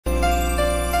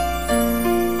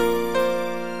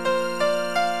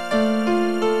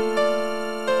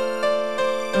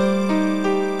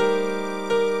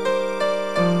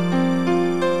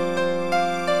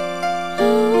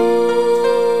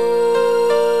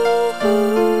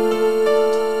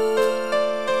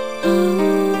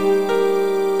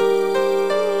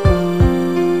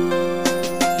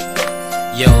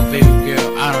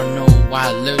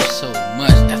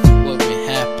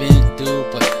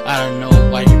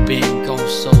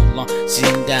so long,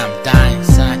 seeing that I'm dying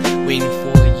inside, waiting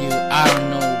for you. I don't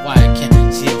know why I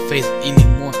can't see your face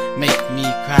anymore. Make me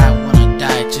cry when I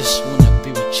die. Just wanna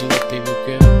be with you, baby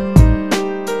girl.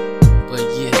 But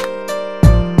yeah.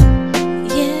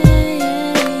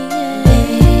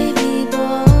 Baby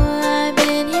boy, I've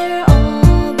been here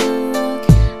all along.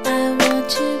 I want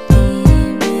to be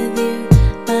with you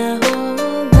my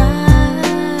whole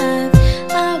life.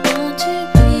 I want to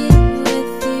be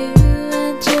with you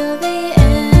until the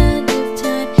end of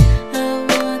time. I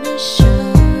wanna show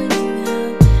you how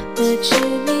much you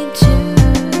mean to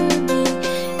me.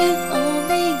 If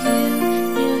only you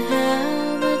knew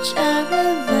how much I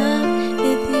will love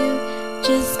with you.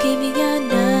 Just give me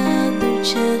another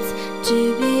chance to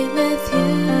be with you.